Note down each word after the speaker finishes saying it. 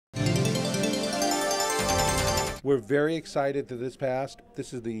We're very excited that this passed.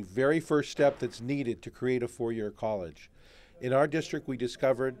 This is the very first step that's needed to create a four-year college. In our district, we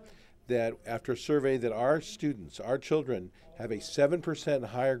discovered that after a survey that our students, our children, have a 7%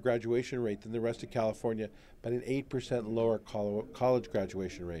 higher graduation rate than the rest of California, but an 8% lower college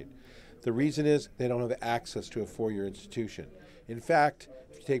graduation rate. The reason is they don't have access to a four-year institution. In fact,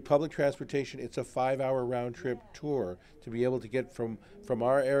 if you take public transportation, it's a 5-hour round-trip tour to be able to get from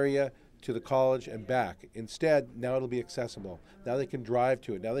our area to the college and back. Instead, now it'll be accessible. Now they can drive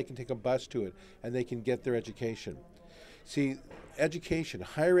to it. Now they can take a bus to it, and they can get their education. See, education,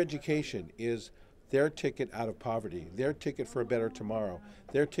 higher education, is their ticket out of poverty, their ticket for a better tomorrow,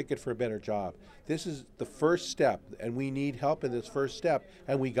 their ticket for a better job. This is the first step, and we need help in this first step,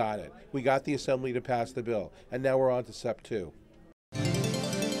 and we got it. We got the Assembly to pass the bill, and now we're on to step 2.